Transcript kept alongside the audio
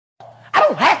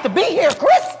don't have to be here,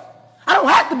 Chris. I don't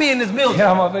have to be in this building. Get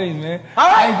out my face, man. All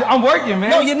right? I'm working, man.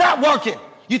 No, you're not working.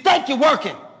 You think you're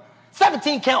working.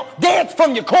 17 count. Dance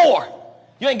from your core.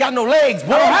 You ain't got no legs,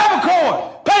 boy. I don't have a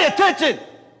core. Pay attention.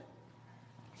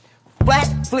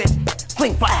 Flat, flip,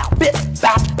 fling, fly, bit,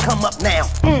 bop, come up now.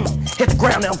 Hit the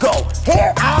ground now, go.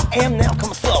 Here I am now,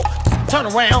 coming slow. Turn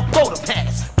around, throw the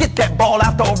pass. Get that ball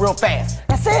out, throw it real fast.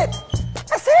 That's it.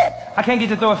 That's it. I can't get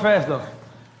you to throw it fast, though.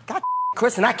 God,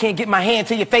 Chris, and I can't get my hand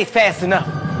to your face fast enough.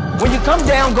 When you come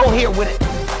down, go here with it.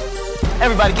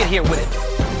 Everybody get here with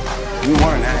it. You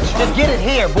weren't actually. Just get it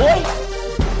here, boy.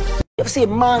 You ever see a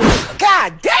man?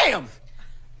 God damn!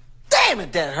 Damn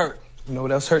it, that hurt. You know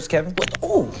what else hurts, Kevin? What?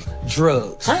 Ooh.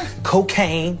 Drugs. Huh?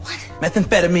 Cocaine. What?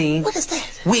 Methamphetamine. What is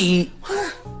that? Weed.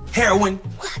 Huh? Heroin.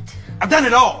 What? I've done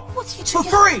it all. What you For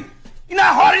free. You know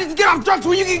how hard it is to get off drugs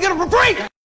when you can get them for free?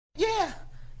 Yeah.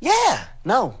 Yeah.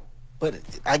 No. But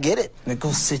I get it. Now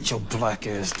go sit your black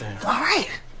ass down. All right.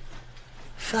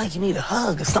 I feel like you need a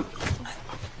hug or something.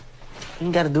 You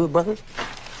ain't got to do it, brother.